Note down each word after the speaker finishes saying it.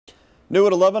New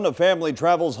at 11, a family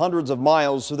travels hundreds of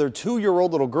miles so their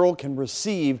 2-year-old little girl can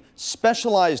receive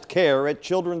specialized care at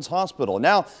Children's Hospital.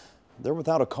 Now they're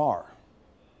without a car.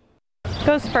 It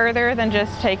goes further than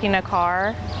just taking a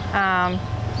car.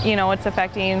 It's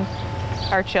affecting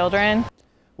our children.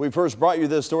 We first brought you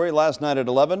this story last night at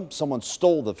 11. Someone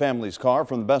stole the family's car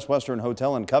from the Best Western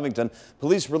Hotel in Covington.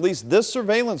 Police released this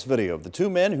surveillance video of the 2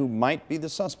 men who might be the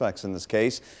suspects in this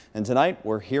case. And tonight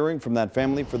we're hearing from that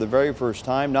family for the very first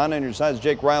time. 9 on Your Side's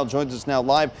Jake Raeleigh joins us now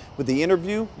live with the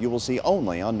interview you will see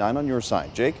only on 9 on Your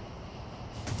Side. Jake?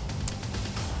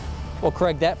 Well,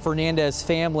 Craig, that Fernandez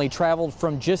family traveled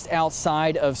from just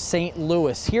outside of St.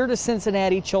 Louis here to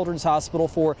Cincinnati Children's Hospital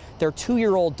for their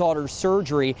 2-year-old daughter's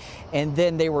surgery. And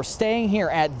then they were staying here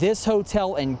at this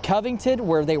hotel in Covington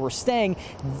where they were staying.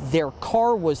 Their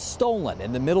car was stolen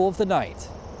in the middle of the night.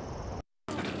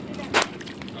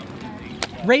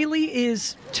 Raeleigh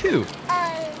is 2,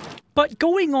 but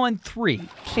going on 3.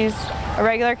 She's a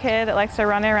regular kid that likes to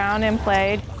run around and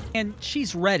play. And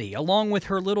she's ready, along with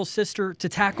her little sister, to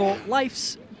tackle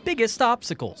life's biggest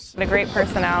obstacles. A great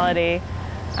personality,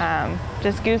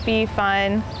 just goofy,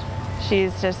 fun.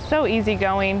 She's just so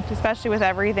easygoing, especially with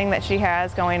everything that she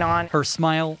has going on. Her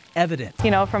smile evident.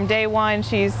 From day one,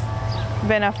 she's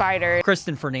been a fighter.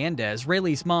 Kristen Fernandez,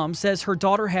 Raleigh's mom, says her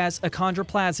daughter has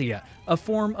achondroplasia, a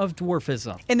form of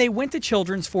dwarfism. And they went to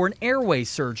Children's for an airway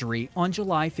surgery on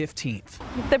July 15th.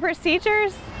 The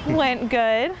procedures went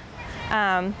good.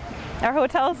 Our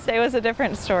hotel stay was a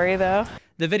different story, though.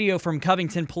 The video from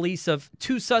Covington police of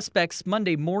 2 suspects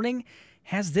Monday morning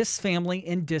has this family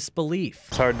in disbelief.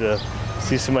 It's hard to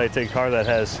see somebody take a car that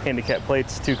has handicap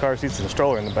plates, 2 car seats, and a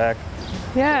stroller in the back.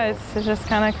 Yeah, it's just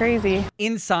kind of crazy.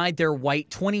 Inside their white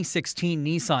 2016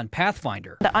 Nissan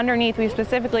Pathfinder. The underneath, we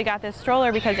specifically got this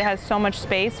stroller because it has so much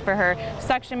space for her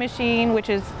suction machine, which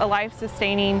is a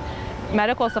life-sustaining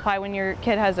medical supply when your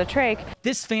kid has a trach.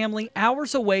 This family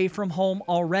hours away from home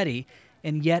already,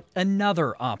 and yet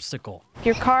another obstacle.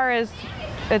 Your car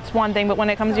it's one thing, but when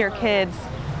it comes to your kids,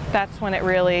 that's when it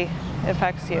really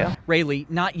affects you. Raeleigh,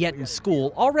 not yet in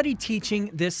school, already teaching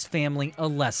this family a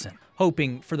lesson,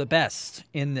 hoping for the best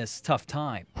in this tough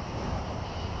time.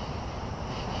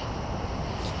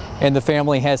 And the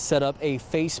family has set up a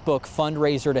Facebook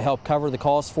fundraiser to help cover the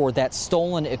cost for that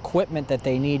stolen equipment that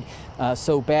they need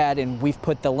so bad. And we've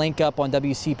put the link up on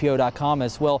WCPO.com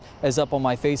as well as up on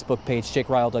my Facebook page, Jake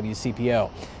Raeleigh WCPO.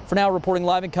 For now, reporting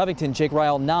live in Covington, Jake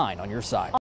Raeleigh, 9 on Your Side.